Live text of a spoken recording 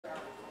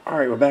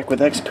Alright, we're back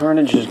with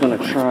X-Carnage. Is going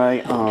to try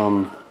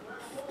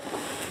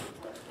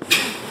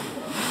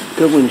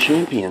Goodwin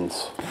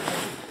Champions.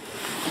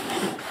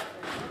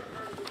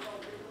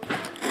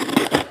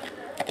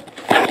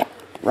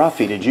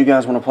 Rafi, did you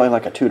guys want to play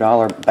like a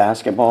 $2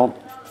 basketball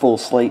full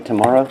slate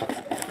tomorrow?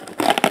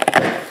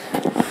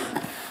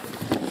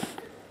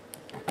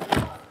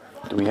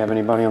 Do we have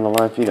anybody on the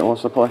live feed that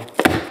wants to play?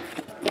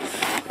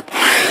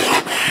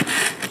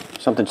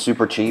 Something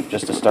super cheap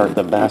just to start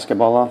the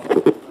basketball off?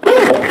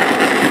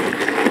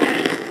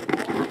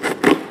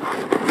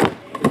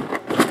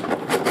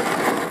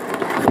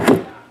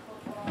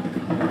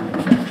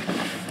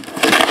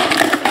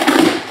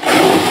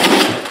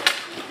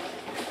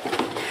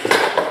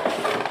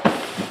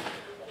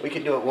 We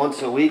could do it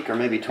once a week or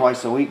maybe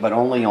twice a week, but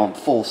only on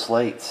full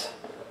slates.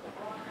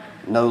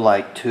 No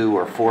like 2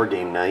 or 4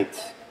 game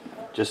nights.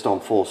 Just on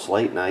full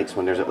slate nights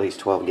when there's at least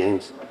 12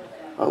 games.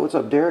 Oh, what's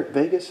up, Derek?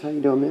 Vegas? How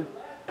you doing, man?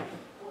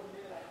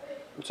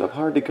 What's up,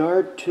 Hard to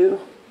Guard, too?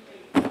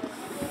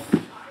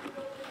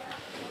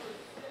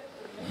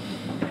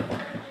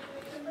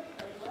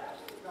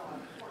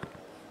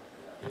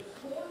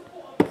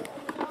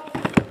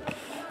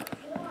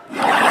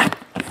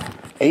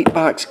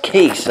 Eight-box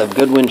case of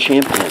Goodwin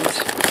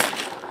Champions.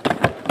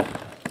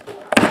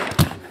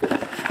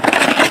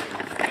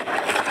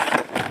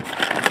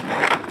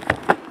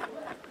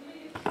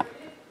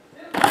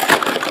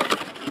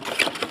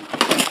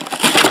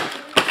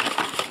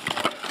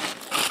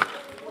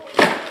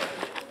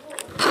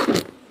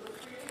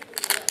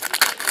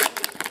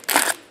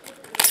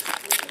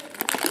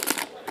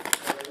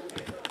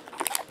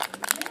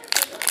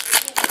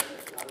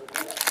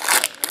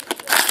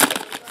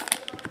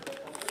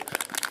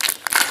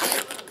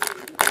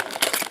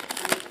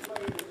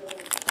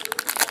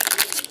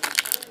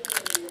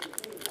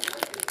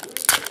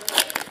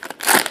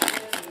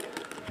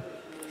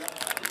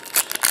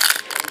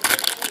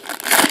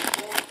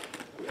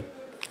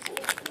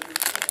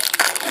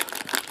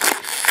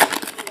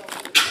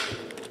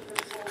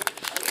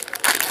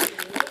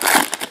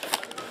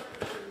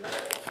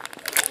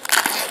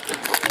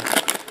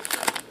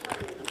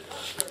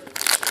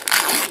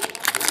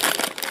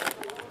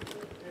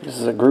 This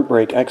is a group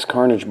break.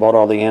 X-Carnage bought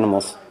all the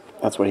animals.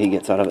 That's what he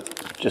gets out of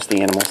it. Just the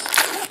animals.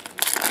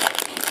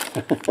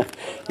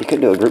 You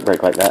could do a group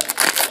break like that.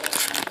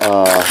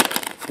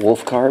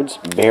 Wolf cards,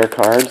 bear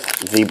cards,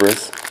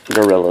 zebras,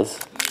 gorillas.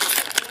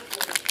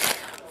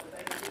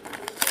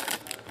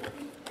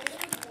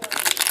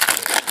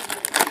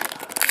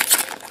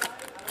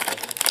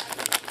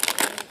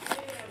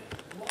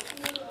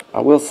 I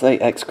will say,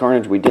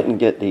 X-Carnage, we didn't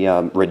get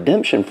the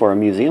redemption for a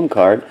museum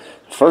card.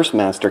 First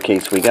master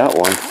case, we got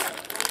one.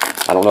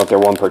 I don't know if they're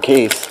one per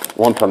case,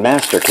 one per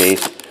master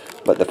case,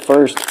 but the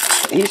first,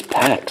 these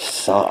packs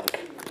suck.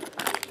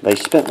 They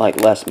spent like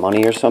less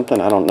money or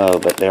something, I don't know,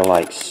 but they're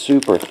like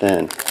super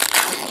thin.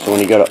 So when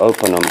you go to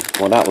open them,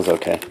 well, that was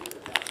okay.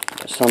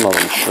 Some of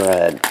them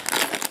shred.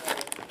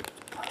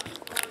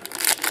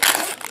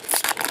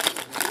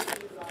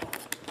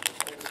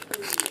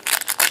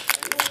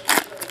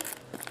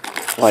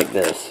 Like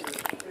this.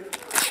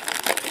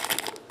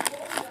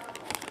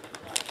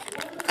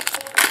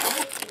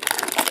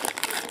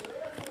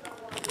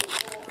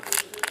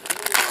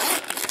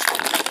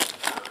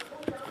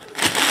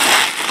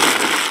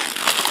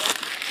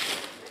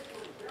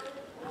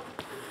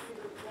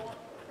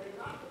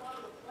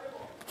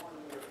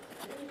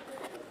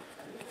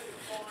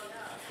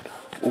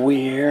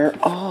 We're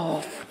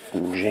off.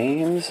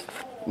 James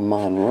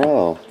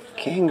Monroe.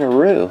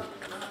 Kangaroo.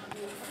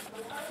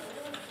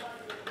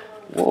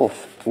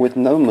 Wolf with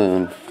no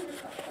moon.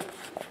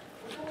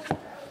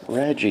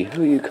 Reggie,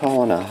 who you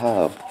calling a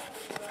hoe?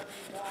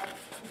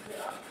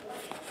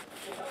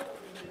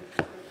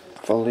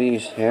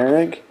 Felice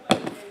Herrig.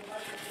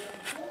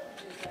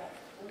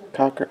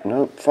 Cocker,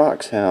 nope,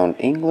 Foxhound.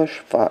 English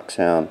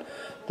Foxhound.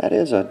 That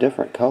is a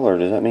different color.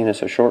 Does that mean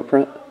it's a short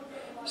print?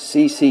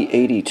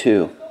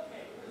 CC82.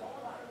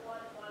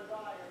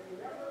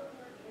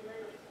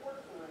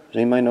 Does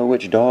anybody know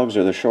which dogs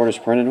are the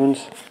shortest printed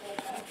ones?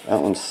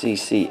 That one's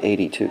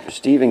CC82.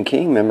 Stephen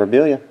King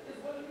memorabilia.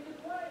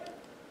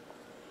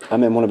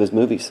 I'm in one of his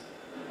movies.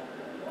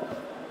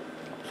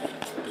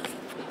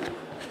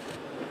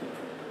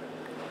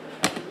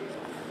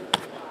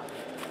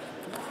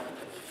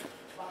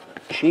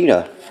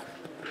 Cheetah.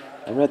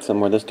 I read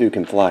somewhere this dude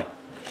can fly.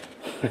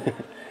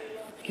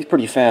 He's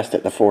pretty fast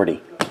at the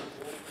 40.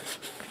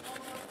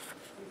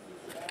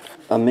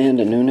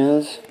 Amanda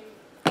Nunes.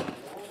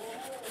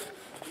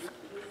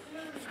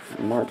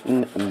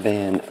 Martin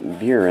Van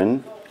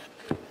Buren,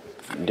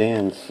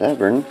 Dan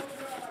Severn,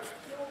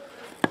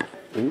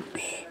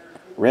 oops,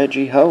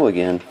 Reggie Ho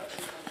again,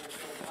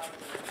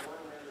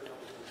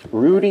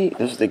 Rudy,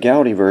 this is the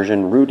Gaudy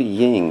version, Rudy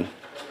Ying,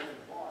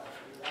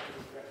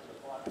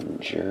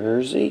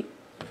 Jersey,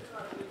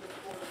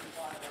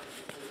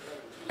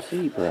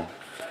 Zebra,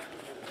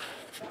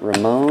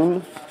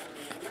 Ramon,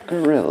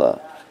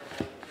 Gorilla,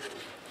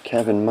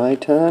 Kevin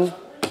Maitan,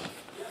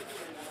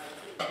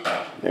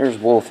 There's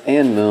Wolf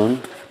and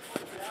Moon.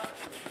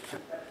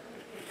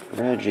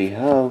 Reggie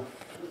Ho,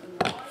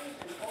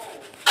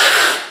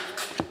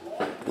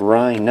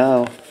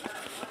 Rhino,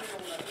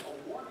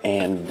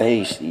 and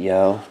Base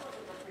Yo.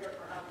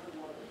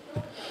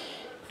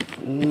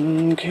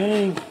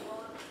 Okay.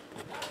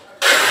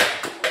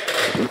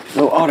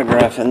 No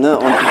autograph in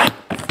that one.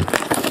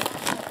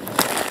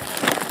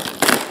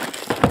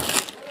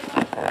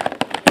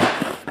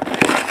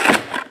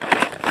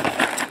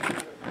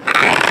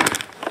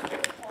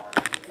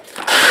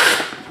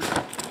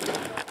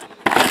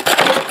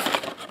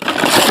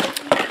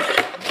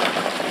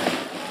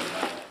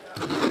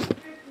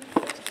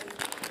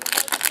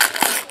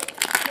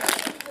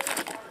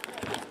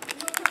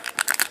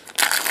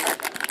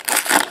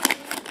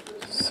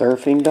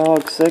 Surfing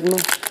Dog Sigma.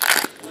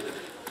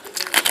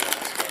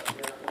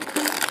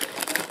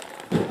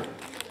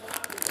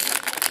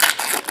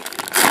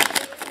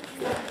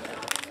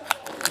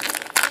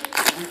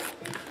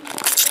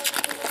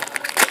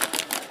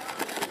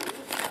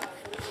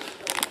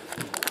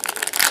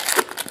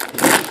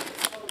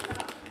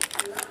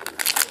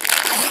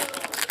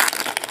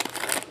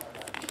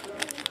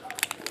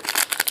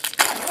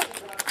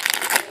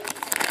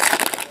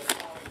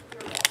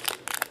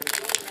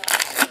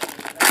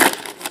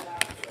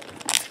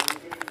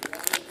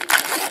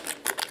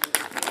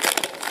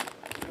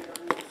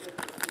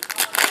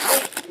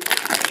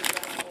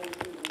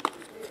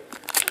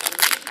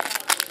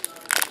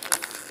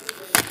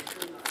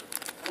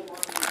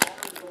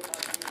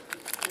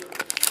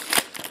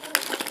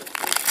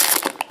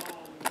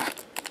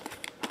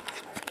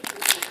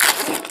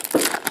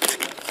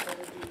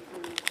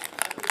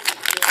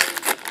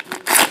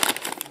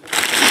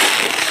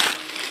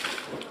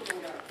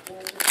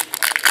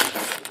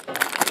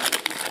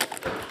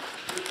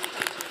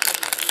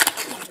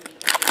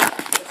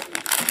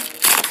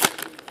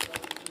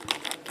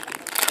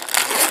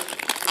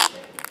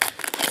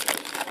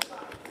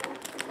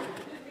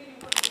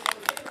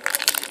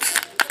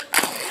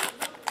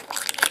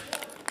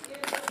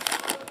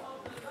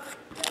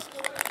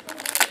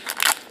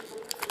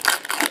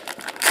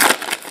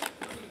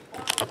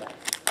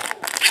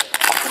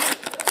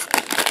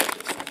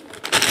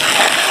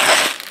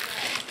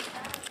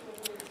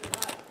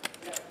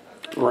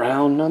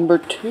 Round number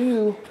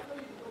 2.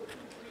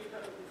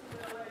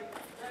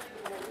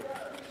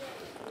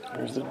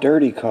 There's the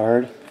dirty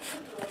card.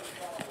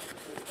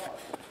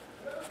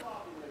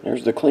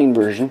 There's the clean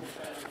version.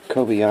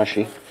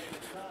 Kobayashi.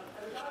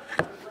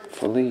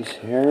 Felice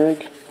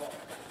Herrig.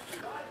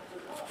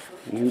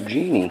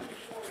 Eugenie.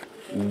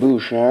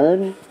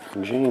 Bouchard.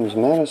 James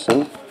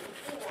Madison.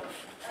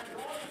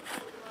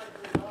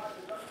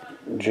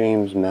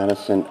 James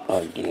Madison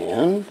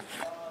again.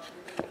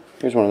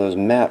 Here's one of those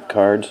map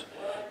cards.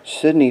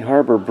 Sydney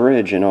Harbour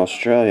Bridge in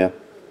Australia.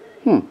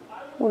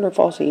 Wonder if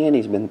Aussie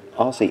Andy's been...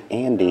 Aussie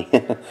Andy.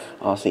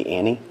 Aussie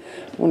Annie.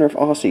 Wonder if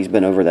Aussie's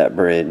been over that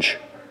bridge.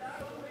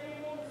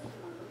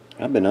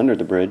 I've been under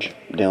the bridge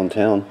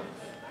downtown.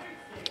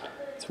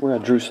 That's where I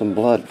drew some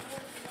blood.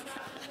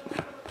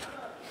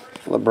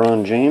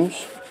 LeBron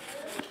James.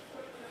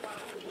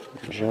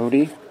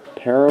 Jody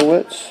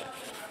Perowitz.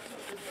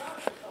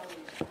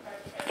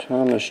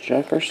 Thomas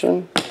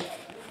Jefferson.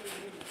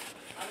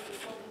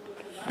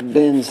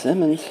 Ben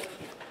Simmons.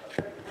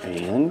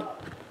 And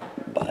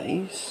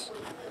Bice.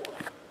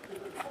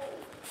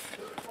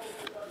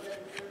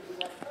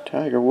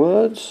 Tiger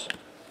Woods.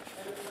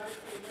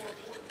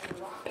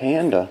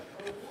 Panda.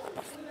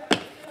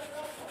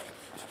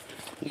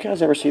 You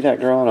guys ever see that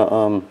girl on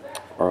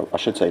a, or I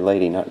should say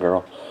lady, not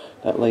girl.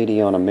 That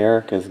lady on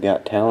America's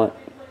Got Talent.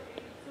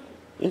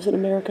 Is it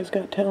America's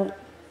Got Talent?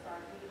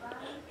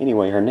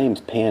 Anyway, her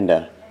name's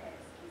Panda.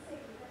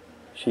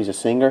 She's a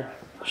singer.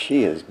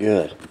 She is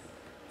good.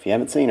 If you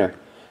haven't seen her,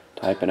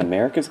 type in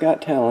America's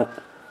Got Talent,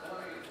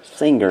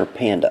 singer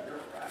Panda.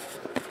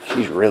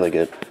 She's really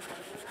good.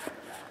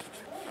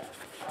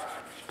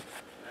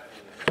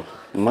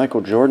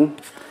 Michael Jordan.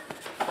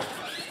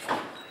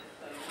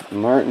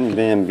 Martin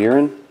Van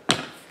Buren.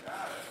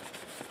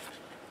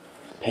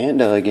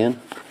 Panda again.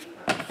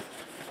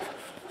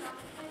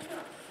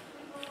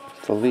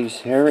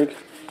 Felice Herrig.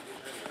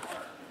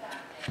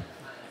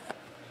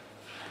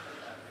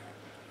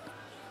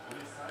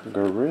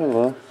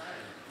 Gorilla.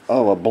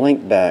 Oh, a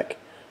blank back.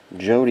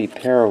 Jody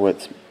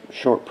Perowitz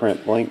short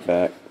print blank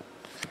back.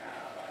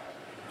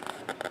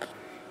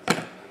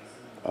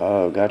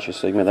 Oh, gotcha,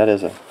 Sigma. That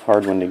is a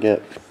hard one to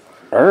get.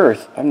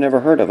 Earth? I've never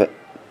heard of it.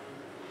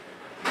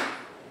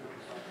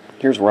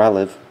 Here's where I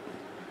live.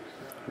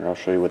 Here, I'll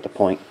show you with the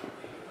point.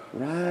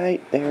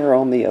 Right there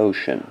on the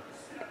ocean.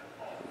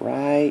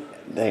 Right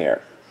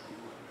there.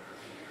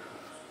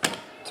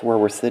 That's where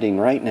we're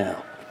sitting right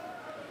now.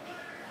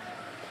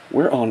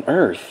 We're on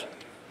Earth.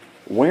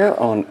 Where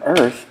on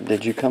earth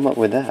did you come up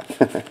with that?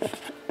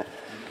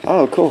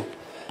 Oh, cool.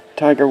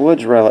 Tiger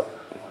Woods relic.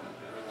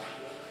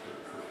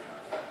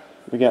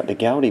 We got the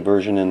Gaudy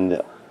version in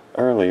the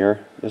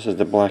earlier. This is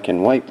the black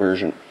and white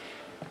version.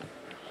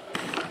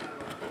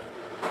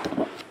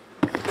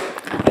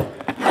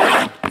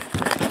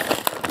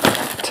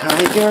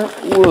 Tiger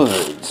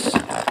Woods.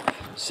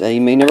 say he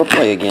may never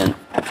play again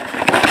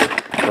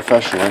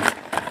professionally.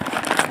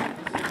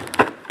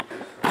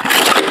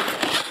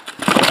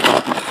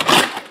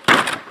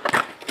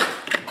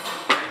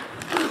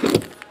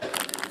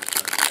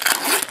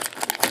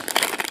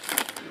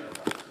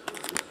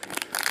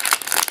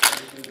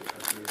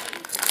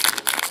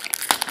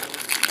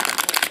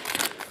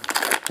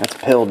 That's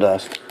pill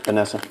dust,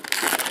 Vanessa,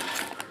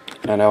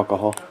 not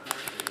alcohol.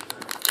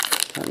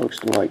 That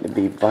looks like to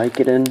be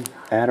Vicodin,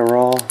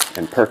 Adderall,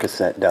 and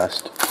Percocet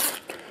dust.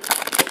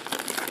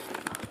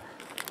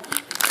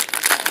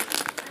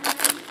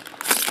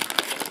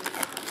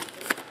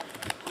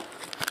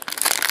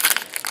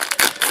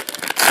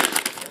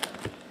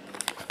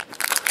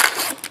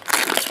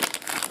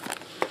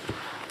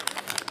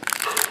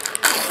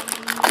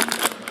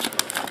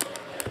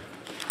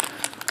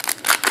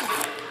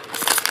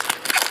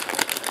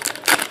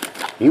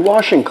 You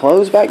washing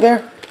clothes back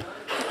there?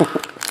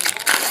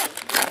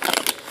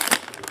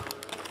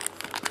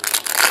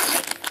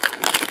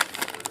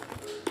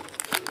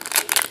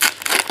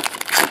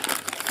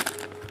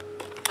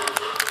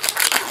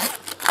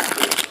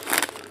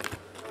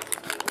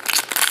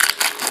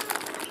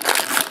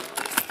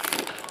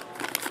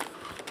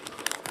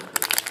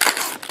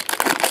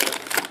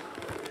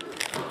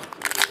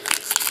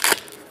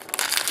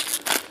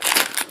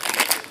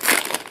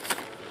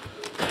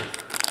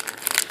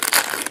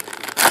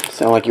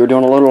 Sound like you were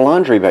doing a little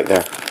laundry back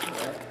there.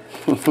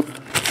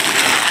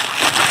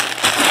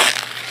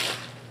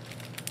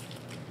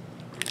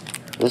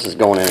 This is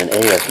going in an A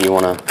if you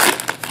want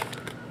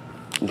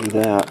to do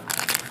that.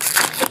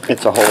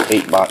 It's a whole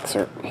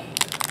 8-boxer.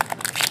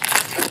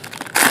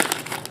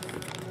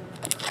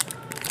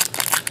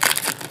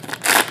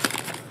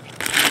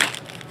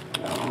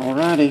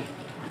 Alrighty.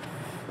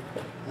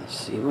 Let's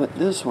see what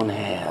this one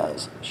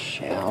has,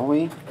 shall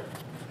we?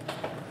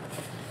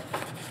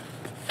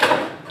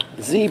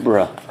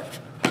 Zebra.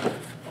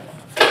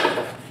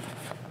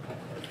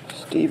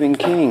 Stephen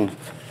King.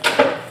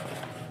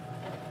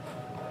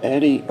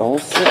 Eddie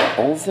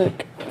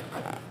Olczyk.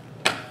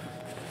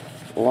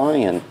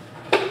 Lion.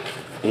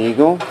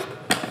 Eagle.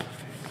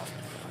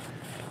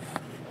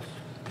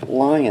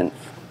 Lion.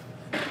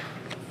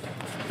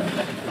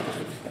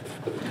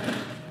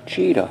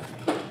 Cheetah.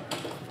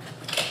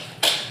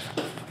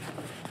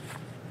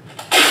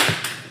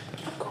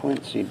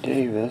 Quincy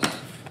Davis.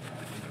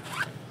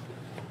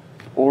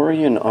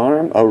 Orion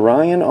arm.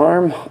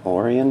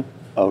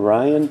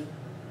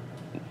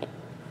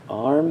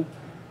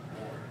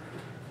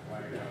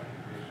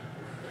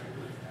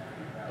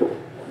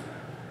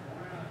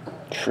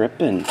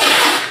 Trippin'.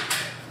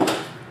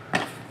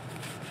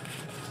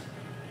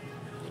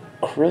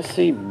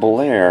 Chrissy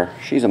Blair.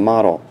 She's a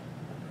model.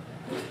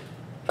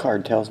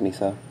 Card tells me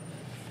so.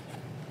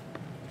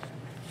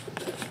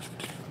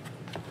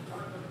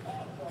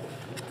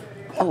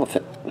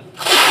 Elephant.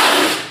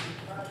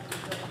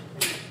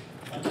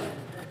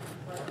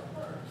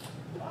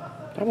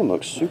 That one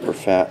looks super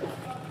fat.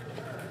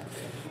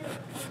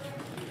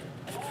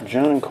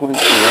 John Quincy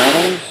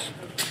Adams.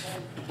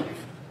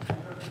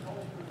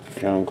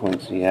 John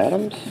Quincy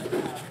Adams.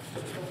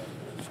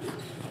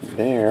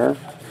 Bear.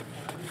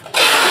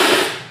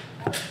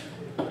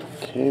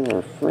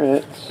 Taylor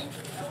Fritz.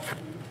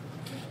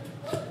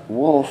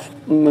 Wolf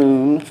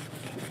Moon.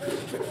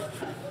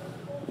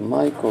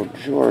 Michael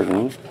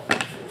Jordan.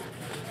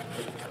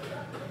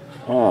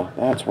 Oh,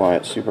 that's why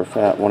it's super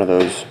fat. One of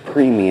those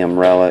premium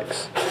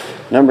relics.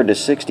 Numbered to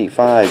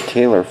 65,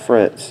 Taylor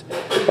Fritz.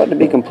 But to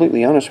be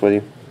completely honest with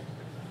you,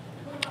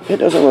 it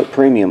doesn't look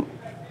premium.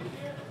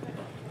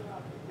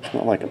 It's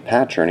not like a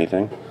patch or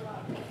anything.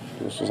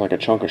 This is like a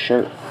chunk of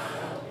shirt.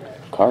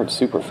 Card's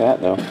super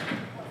fat though.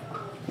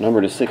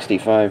 Numbered to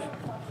 65.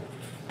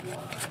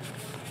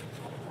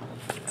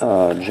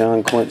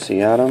 John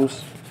Quincy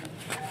Adams.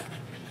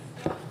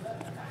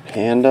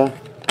 Panda.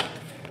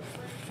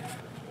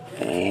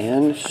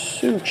 And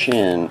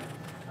Suchin.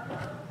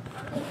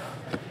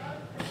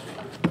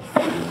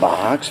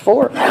 Box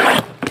 4.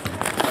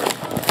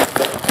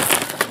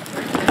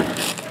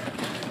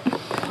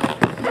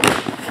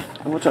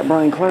 What's up,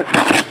 Brian Clark?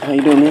 How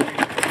you doing, man?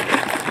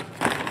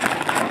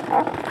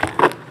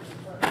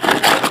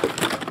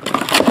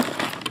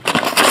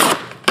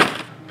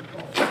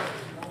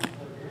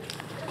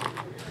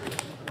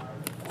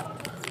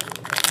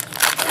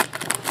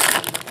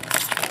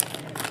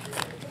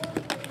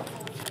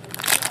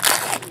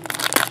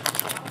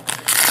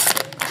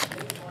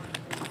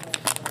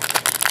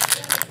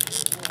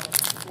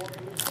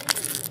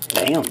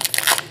 Damn.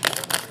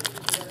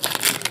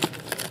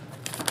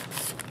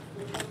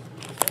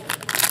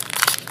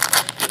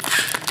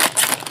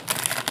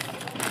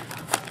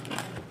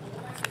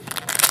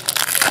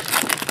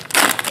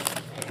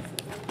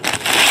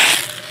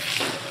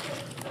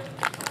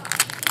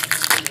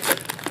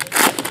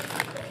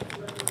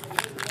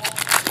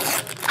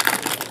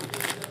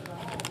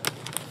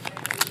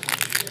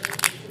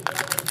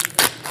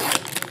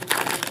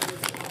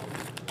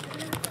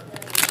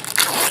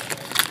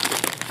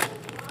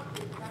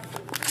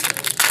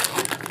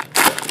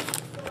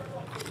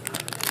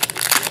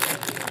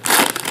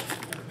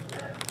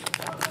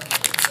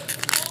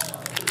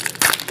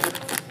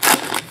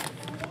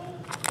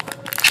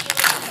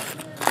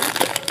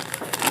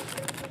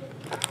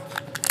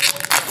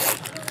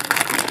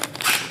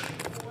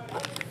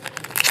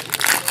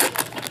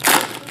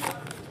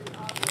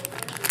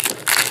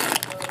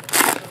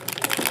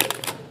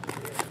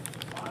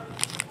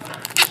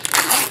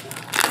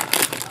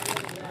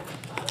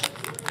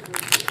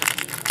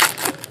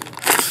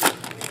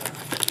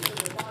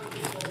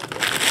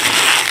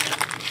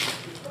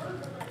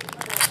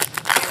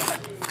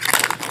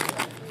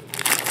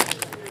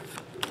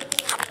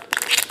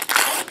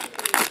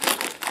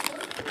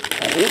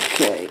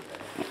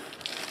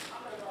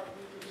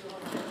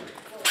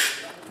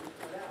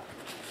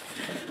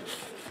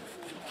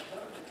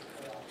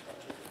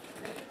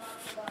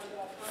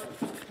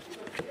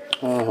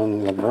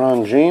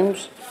 LeBron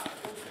James.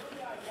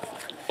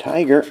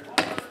 Tiger.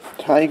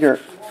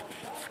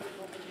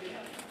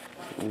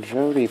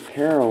 Jody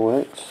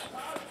Perowitz.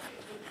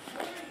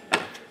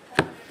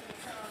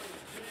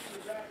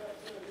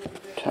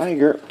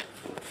 Tiger.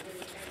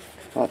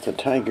 Lots of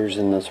tigers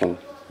in this one.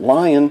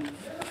 Lion.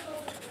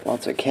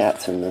 Lots of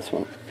cats in this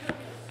one.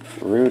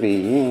 Rudy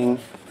Ying.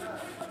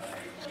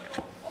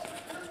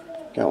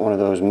 Got one of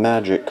those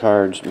magic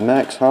cards.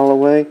 Max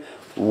Holloway.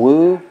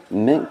 Wu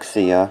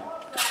Minxia.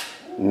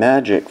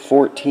 Magic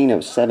 14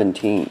 of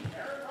 17.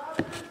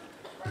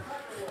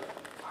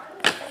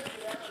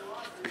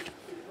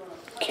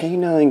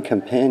 Canine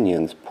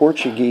Companions.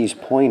 Portuguese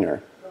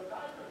Pointer.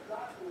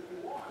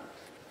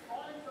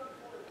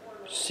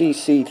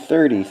 CC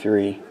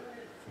 33.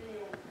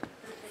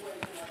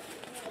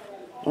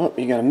 Oh,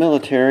 you got a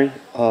military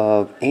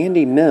of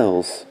Andy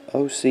Mills,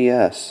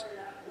 OCS.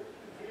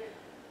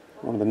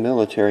 One of the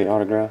military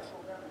autographs.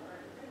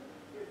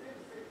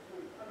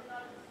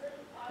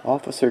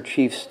 Officer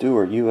Chief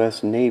Stewart,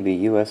 U.S. Navy,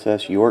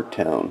 USS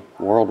Yorktown,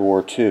 World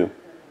War II.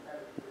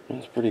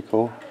 That's pretty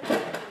cool.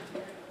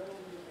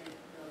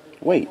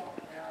 Wait,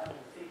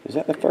 is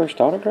that the first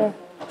autograph?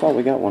 I thought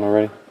we got one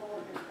already.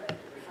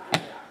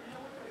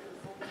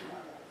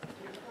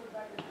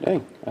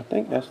 Dang, I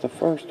think that's the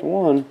first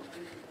one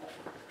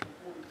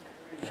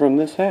from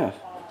this half.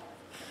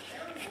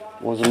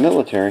 Was a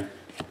military.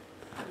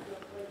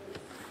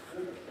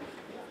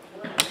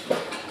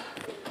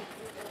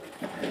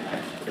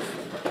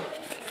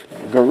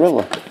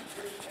 Gorilla.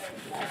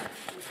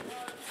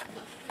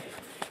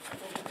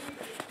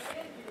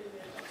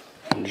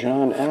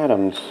 John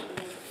Adams.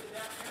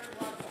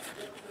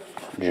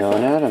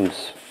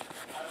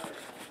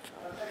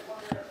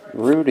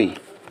 Rudy.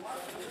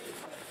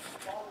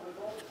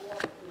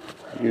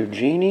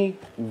 Eugenie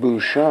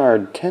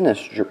Bouchard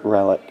tennis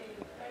relic.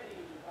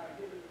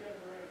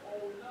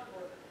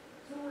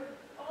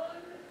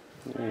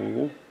 There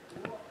you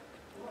go.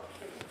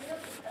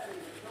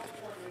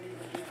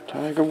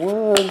 Tiger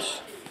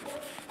Woods.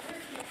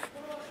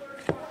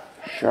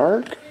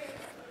 Shark.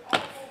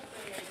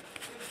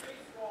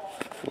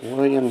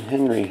 William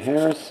Henry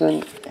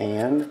Harrison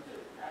and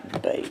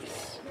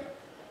base.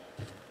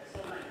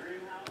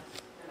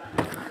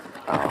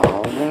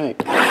 All right.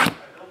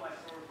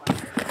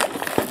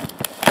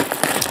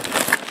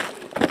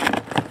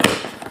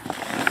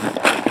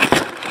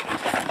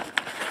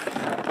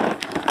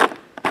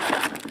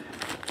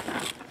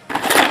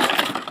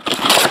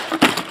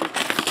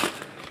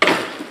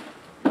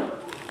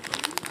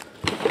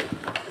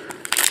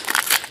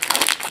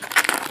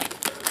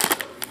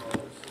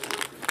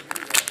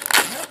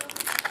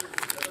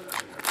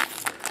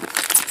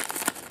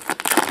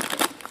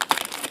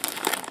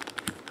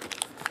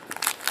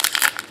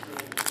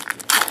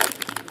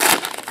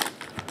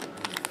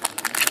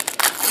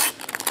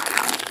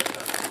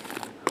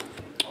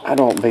 I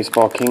don't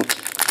baseball king.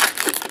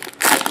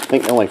 I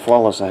think the only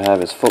flawless I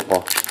have is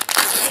football.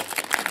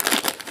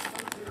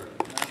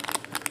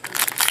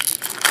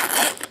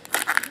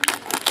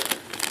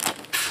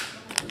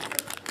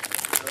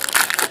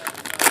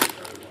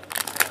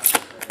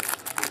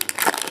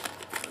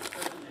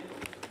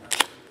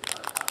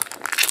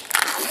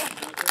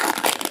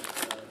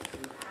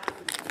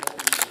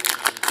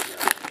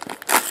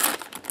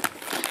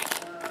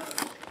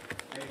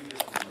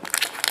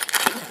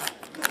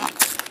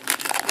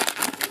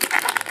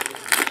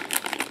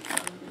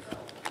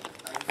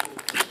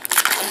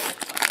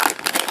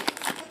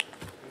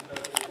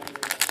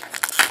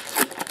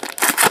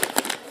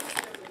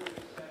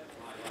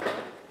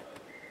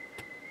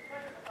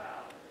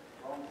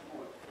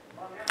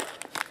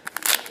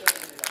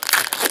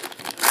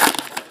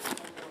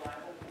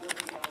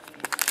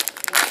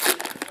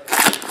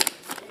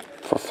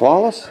 For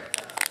flawless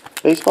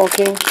baseball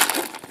king,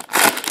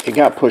 it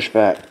got pushed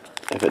back.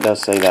 If it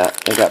does say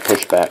that, it got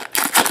pushed back.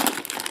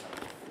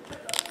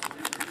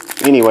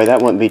 Anyway,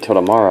 that wouldn't be till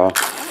tomorrow,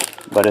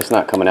 but it's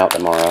not coming out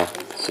tomorrow,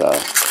 so.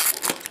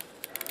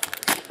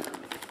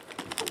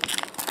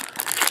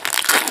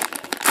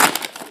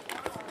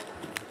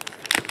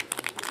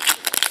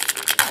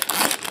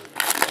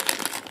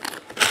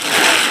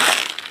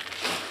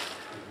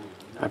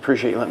 I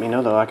appreciate you letting me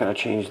know, though. I gotta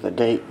change the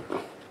date.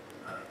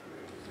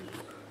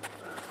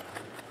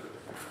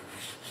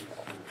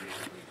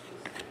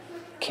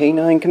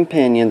 Canine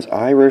Companions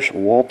Irish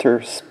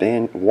Water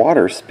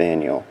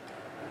Spaniel.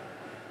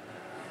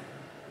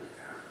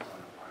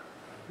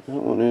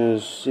 That one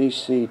is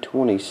CC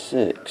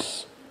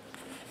 26.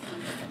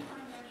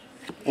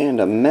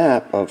 And a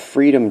map of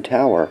Freedom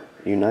Tower,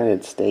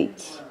 United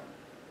States.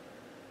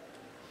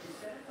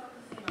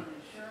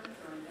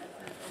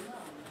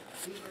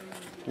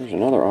 Here's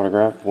another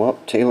autograph. Well,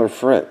 Taylor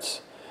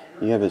Fritz.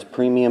 You have his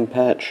premium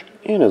patch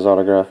and his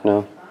autograph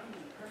now.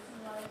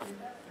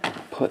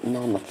 Putting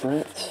on the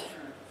Fritz.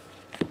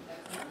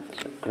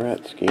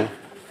 Gretzky.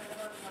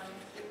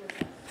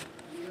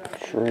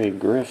 Trey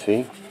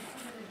Griffey.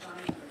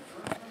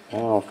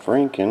 Al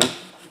Franken.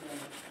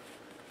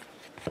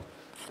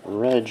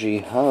 Reggie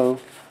Ho.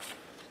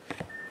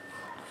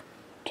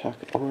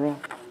 Takura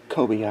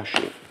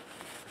Kobayashi.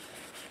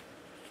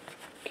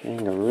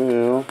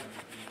 Kangaroo.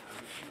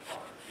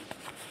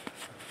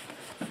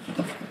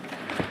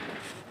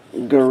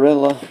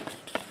 Gorilla.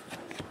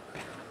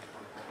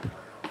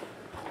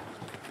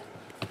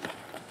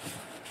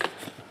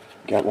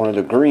 Got one of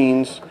the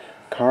greens.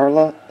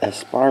 Carla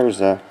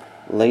Esparza,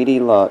 Lady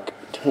Luck,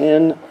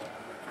 10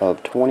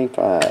 of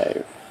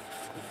 25.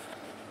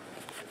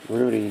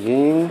 Rudy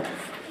Ying.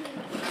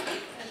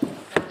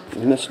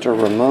 Mr.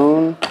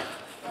 Ramon.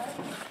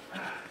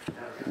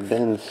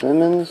 Ben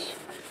Simmons.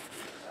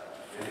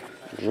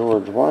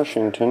 George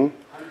Washington.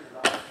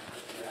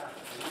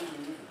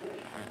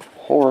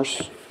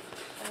 Horse.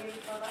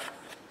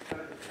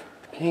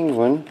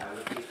 Penguin.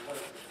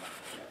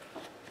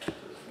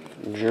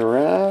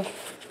 Giraffe.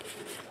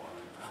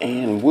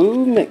 And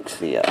Woo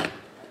Mixia.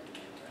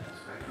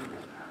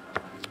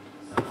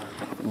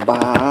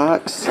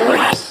 Box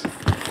 6.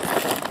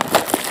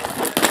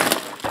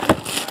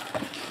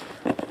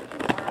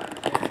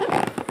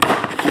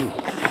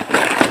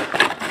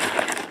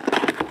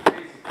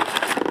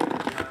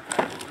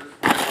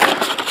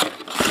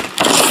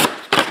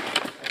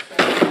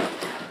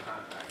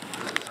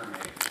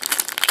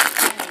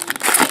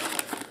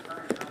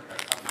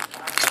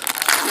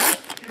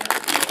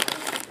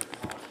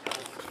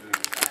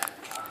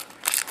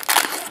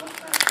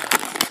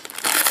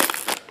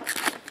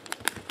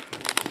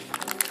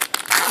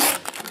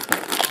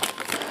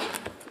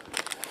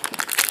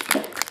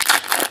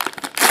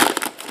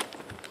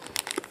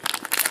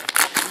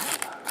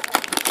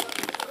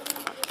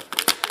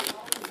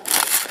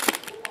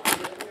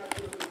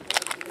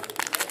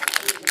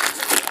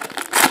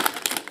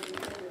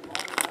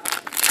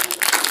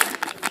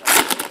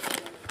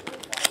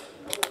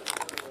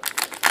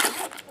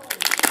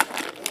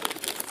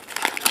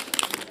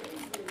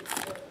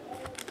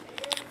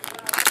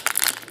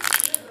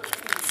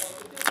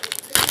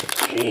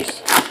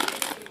 Jeez.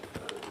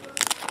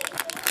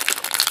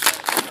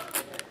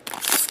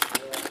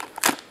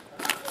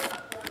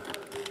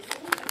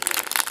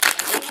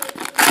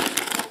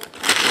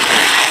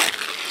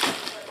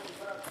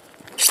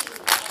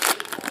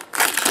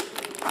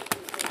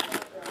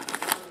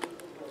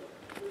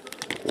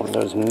 One of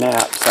those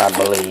maps, I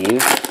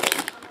believe.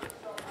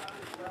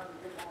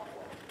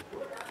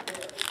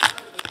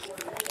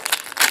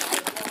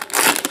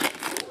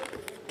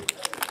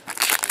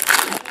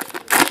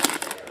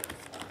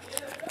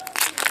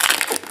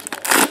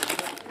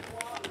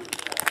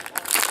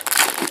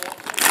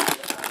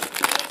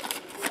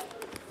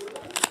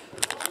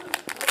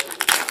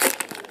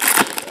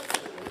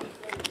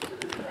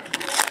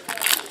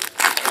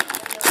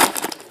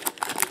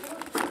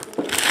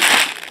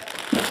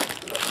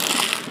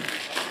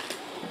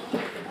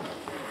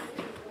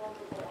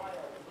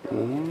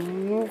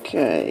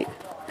 Okay,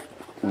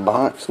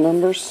 box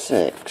number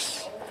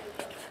 6.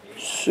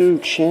 Su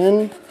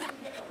Chen,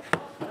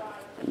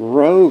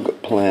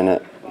 Rogue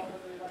Planet.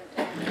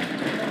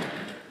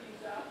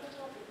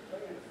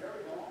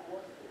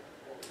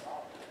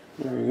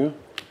 There you go.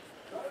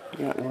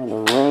 Got one of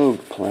the Rogue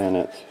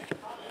Planets.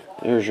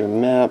 There's your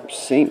map,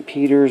 St.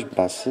 Peter's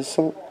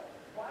Basilica?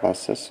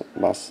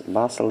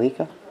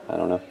 I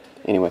don't know.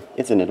 Anyway,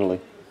 it's in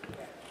Italy.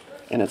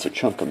 And it's a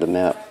chunk of the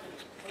map.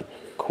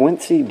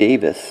 Quincy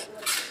Davis.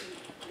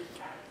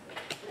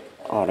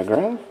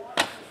 Autograph.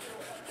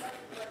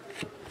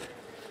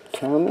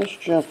 Thomas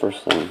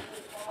Jefferson.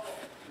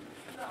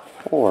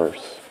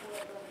 Horse.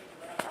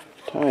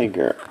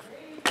 Tiger.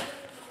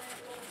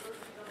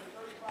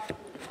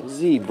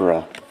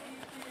 Zebra.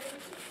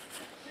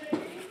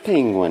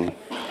 Penguin.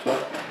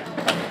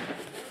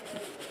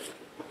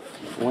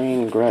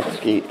 Wayne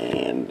Gretzky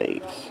and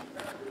Bates.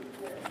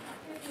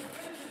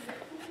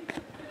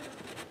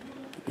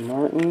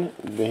 Martin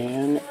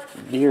Van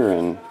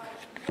Buren.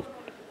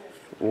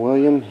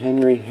 William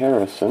Henry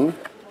Harrison.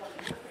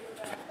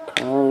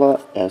 Carla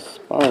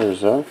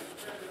Esparza.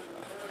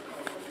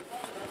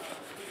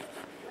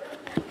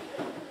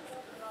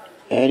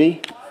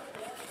 Eddie.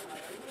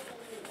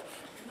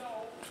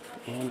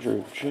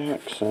 Andrew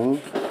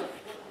Jackson.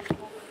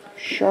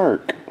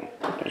 Shark.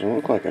 Doesn't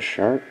look like a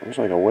shark. Looks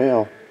like a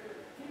whale.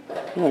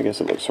 Well, I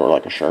guess it looks sort of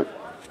like a shark.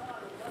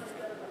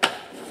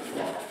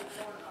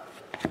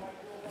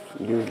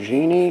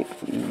 Eugenie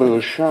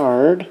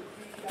Bouchard.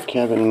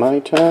 Kevin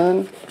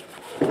Maitan.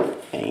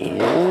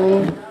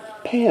 And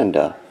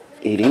Panda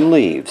eating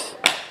leaves.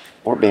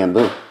 Or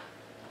bamboo.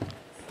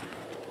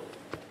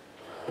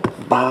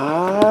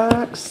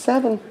 Box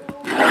 7.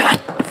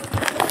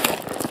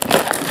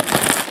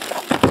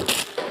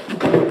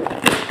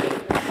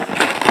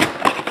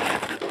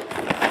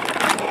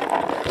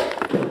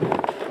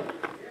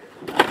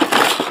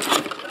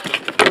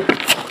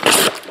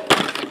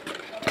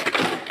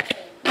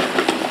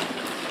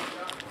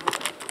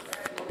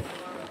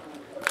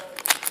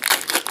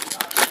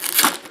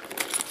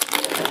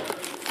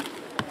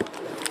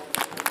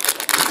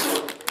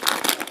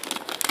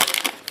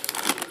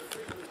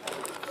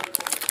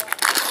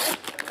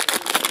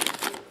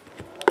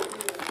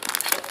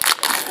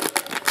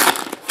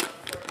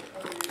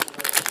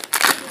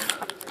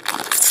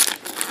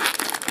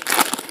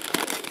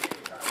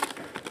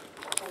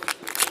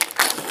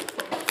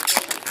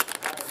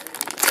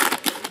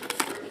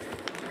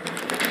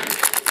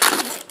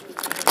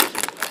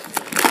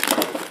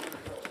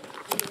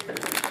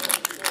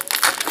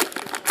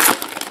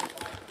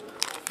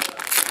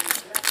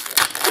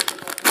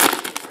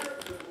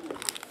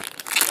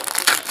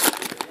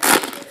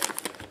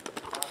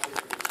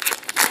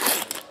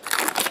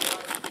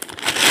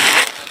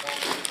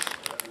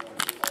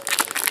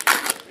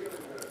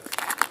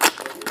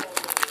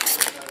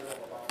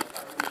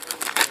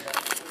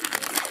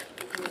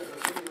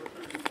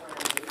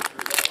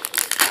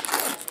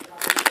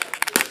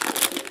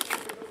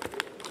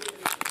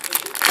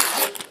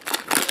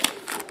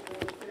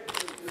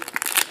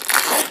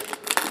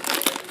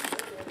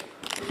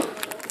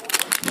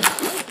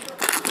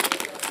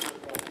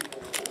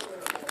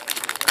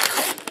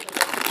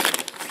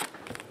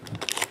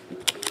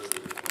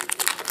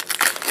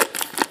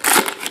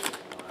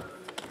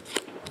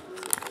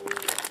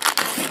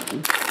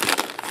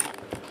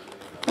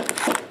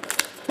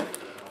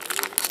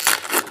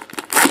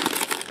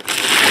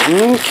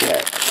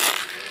 Okay.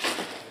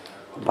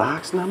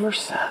 Box number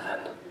 7.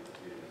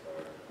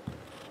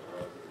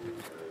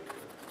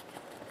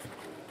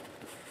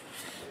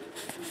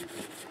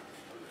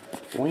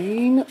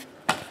 Wayne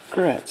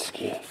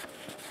Gretzky.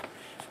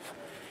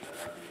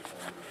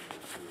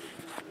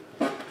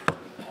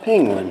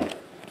 Penguin.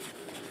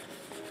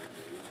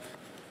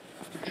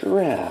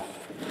 Giraffe.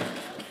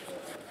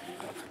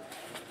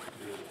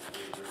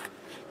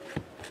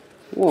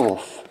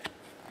 Wolf.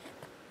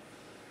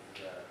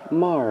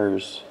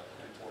 Mars.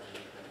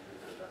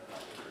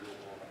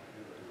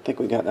 I think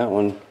we got that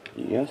one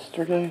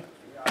yesterday.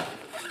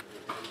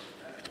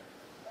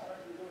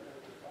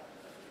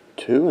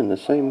 2 in the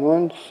same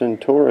one.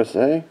 Centaurus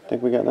A. I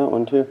think we got that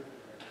one too.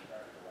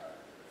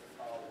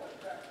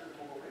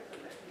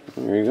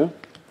 There you go.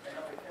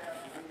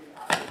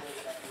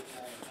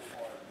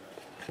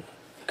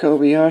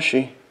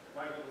 Kobayashi.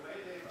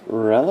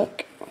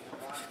 Relic.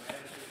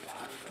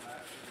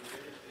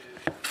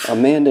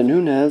 Amanda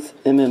Nunes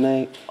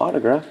MMA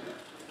autograph.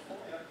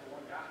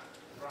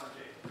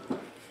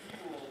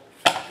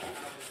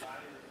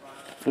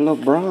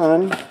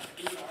 LeBron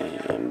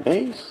and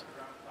base.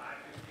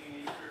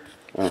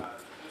 Oh,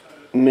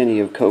 mini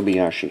of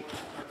Kobayashi.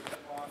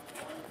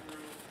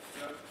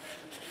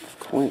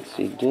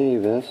 Quincy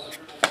Davis.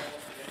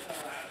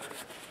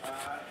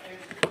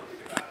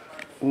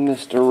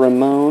 Mr.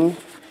 Ramon.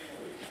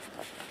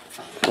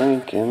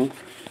 Franken.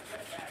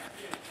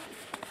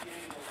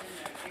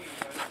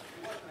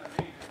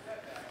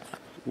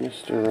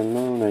 Mr.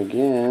 Ramon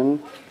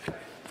again.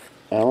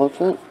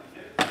 Elephant.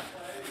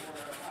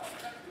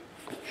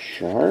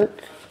 Shark.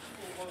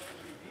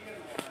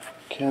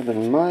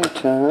 Kevin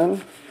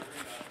Maitan.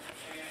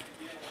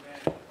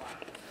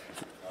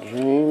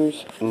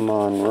 James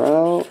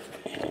Monroe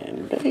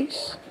and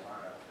base.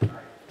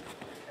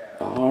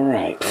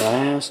 Alright,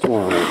 last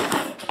one.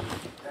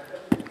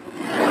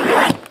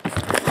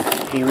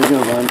 Here we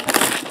go, bud.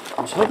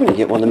 I was hoping to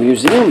get one of the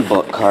museum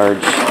book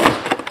cards. I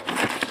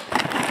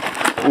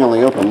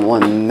only opened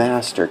one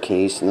master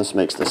case, and this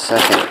makes the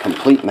second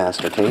complete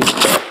master case.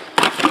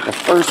 The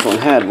first one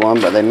had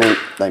one, but they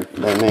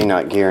may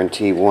not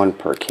guarantee one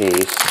per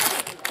case.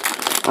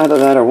 Either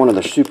that or one of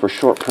the super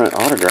short print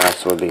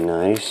autographs would be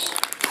nice.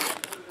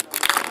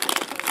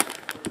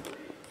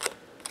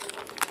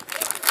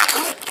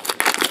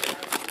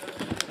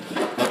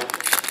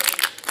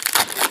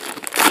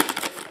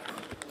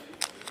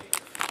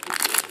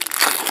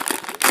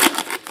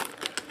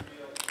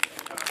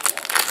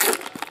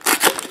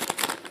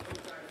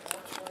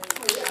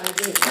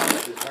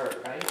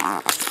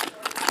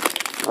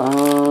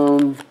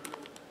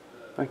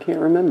 I can't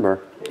remember.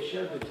 They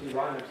showed the 2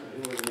 lineups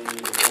and who was in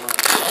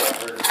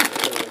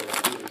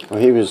Well,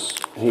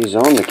 he's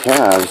on the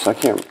Cavs. I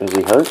can't. Is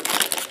he hurt?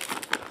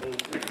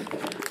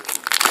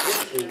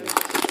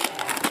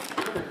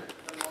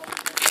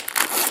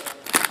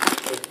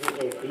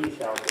 If he's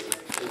healthy,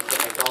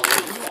 it's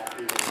always that.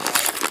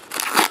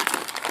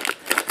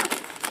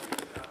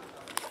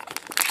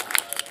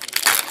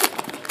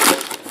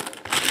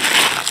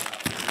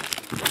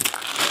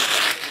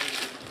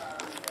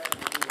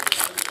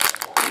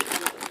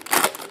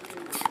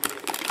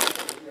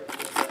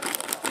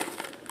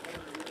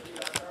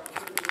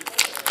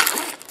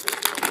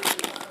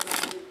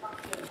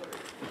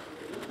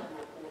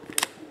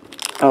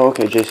 Oh,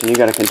 okay, Jason, you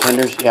got a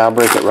Contenders? Yeah, I'll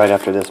break it right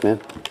after this,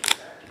 man.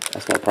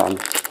 That's no problem.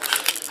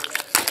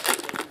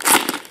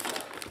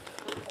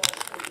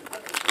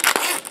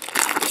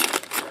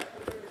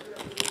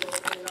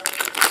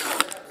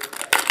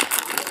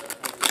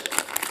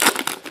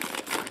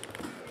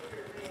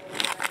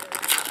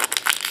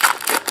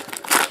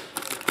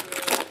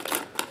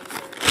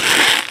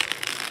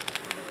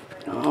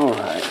 All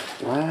right,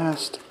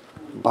 last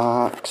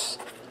box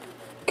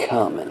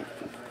coming.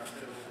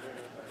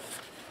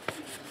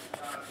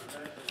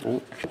 Oh,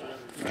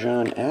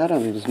 John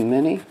Adams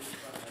mini.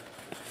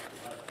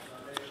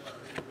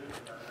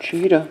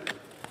 Cheetah.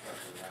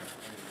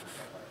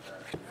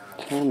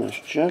 Thomas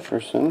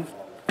Jefferson.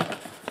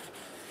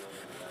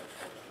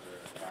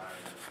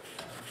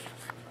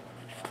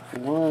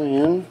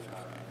 Lion.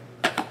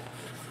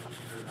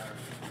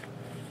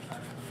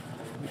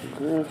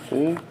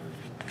 Griffey.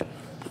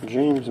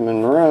 James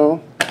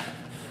Monroe.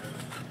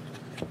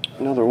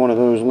 Another one of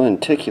those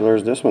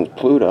lenticulars. This one's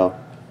Pluto.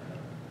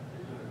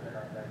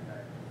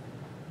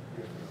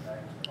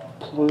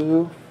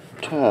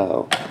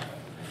 Pluto.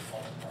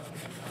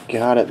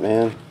 Got it,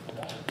 man.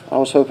 I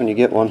was hoping to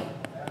get one.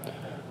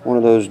 One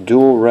of those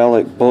dual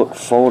relic book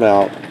fold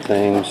out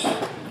things.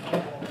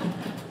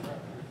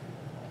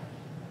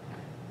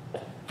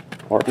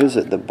 Or is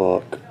it the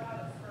book?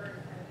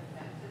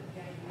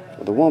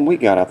 The one we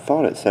got, I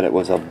thought it said it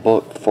was a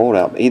book fold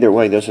out. Either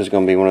way, this is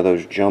going to be one of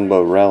those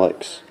jumbo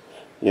relics.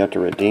 You have to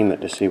redeem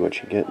it to see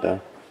what you get,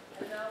 though.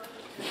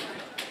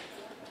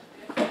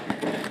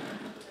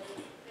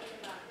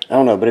 I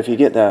don't know, but if you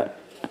get that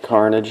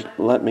Carnage,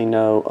 let me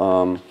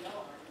know.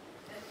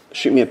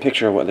 Shoot me a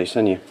picture of what they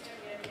send you.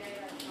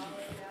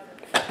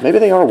 Maybe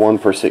they are 1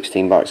 per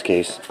 16 box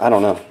case. I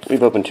don't know.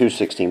 We've opened 2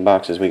 16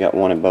 boxes. We got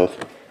 1 in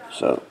both.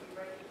 So,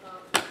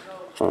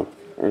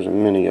 there's a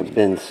mini of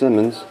Ben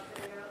Simmons.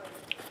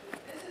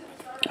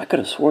 I could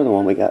have swore the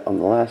one we got on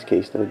the last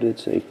case, though, did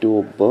say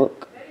dual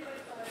book.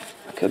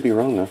 I could be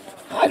wrong, though.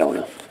 I don't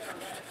know.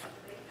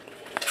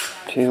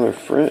 Taylor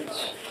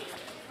Fritz.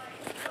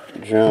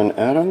 John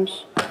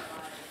Adams.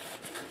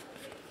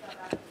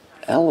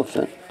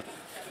 Elephant.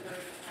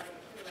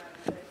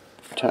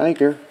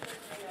 Tiger.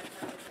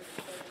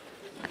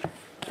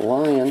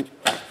 Lion.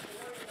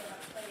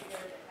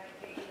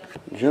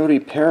 Jody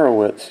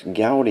Perowitz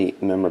Gaudy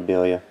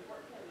memorabilia.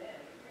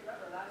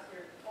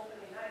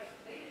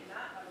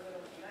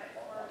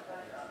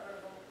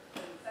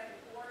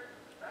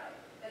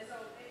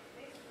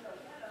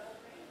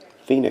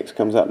 Phoenix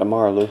comes out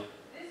tomorrow, Lou.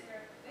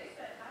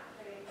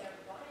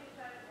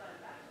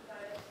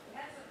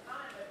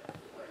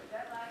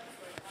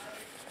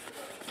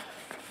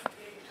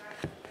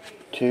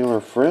 Taylor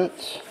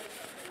Fritz.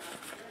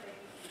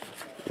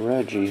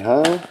 Reggie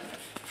Ho.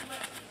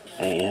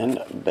 And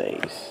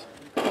base.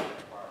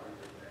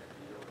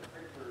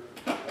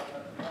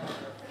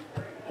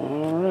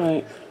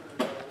 Alright.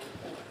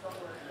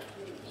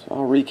 So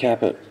I'll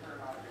recap it.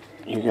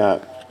 You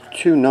got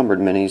 2 numbered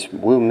minis.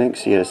 Wu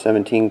Mixie at a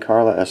 17,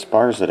 Carla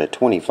Esparza at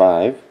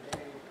 25.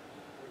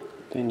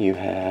 Then you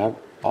have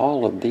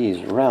all of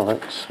these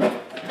relics.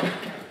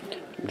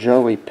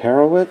 Joey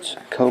Perowitz,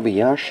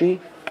 Kobayashi,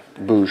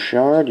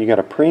 Bouchard. You got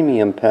a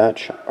premium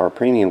patch or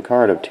premium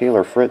card of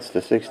Taylor Fritz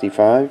to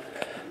 65.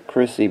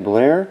 Chrissy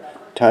Blair,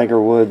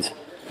 Tiger Woods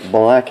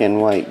black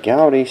and white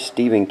Gaudy,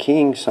 Stephen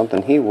King,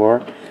 something he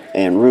wore,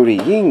 and Rudy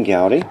Ying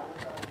Gaudy.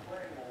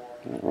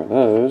 What were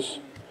those?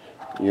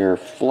 Your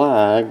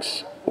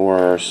flags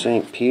were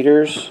St.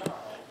 Peter's,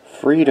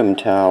 Freedom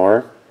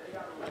Tower,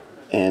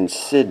 and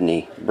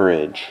Sydney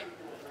Bridge.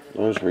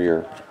 Those were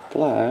your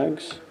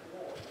flags.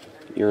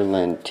 Your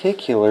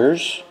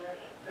lenticulars,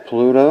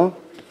 Pluto,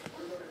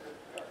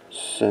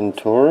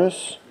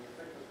 Centaurus,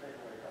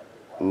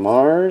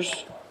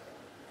 Mars,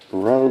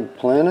 Rogue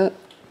Planet,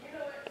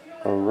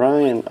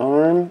 Orion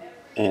Arm,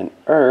 and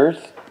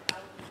Earth.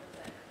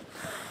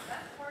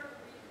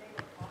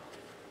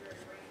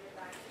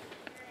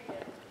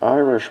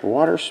 Irish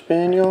Water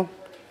Spaniel,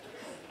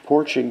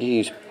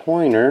 Portuguese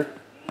Pointer,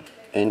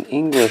 and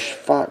English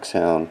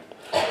Foxhound.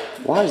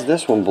 Why is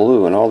this one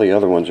blue and all the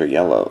other ones are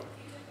yellow?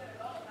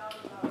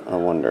 I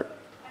wonder.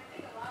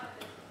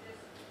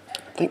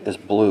 I think this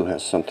blue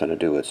has something to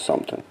do with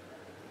something.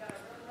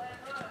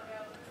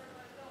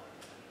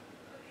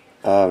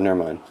 Oh,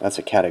 never mind. That's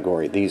a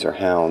category. These are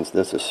hounds.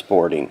 This is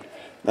sporting.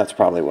 That's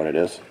probably what it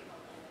is.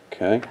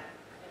 Okay.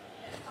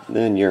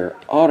 Then your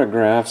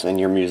autographs and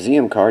your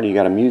museum card. You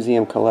got a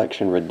museum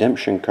collection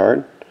redemption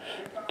card.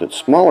 The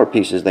smaller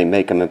pieces, they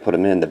make them and put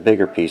them in. The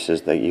bigger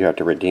pieces, you have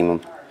to redeem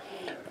them.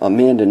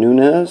 Amanda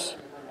Nunes,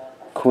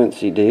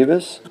 Quincy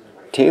Davis,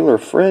 Taylor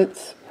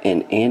Fritz,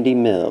 and Andy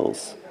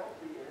Mills.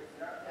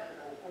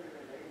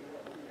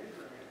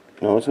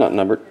 No, it's not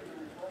numbered.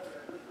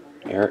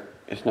 Eric,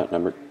 it's not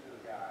numbered.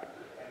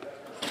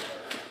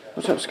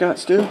 What's up, Scott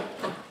Stu?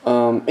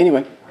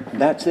 Anyway,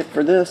 that's it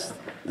for this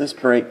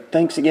break.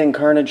 Thanks again,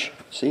 Carnage.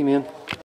 See you, man.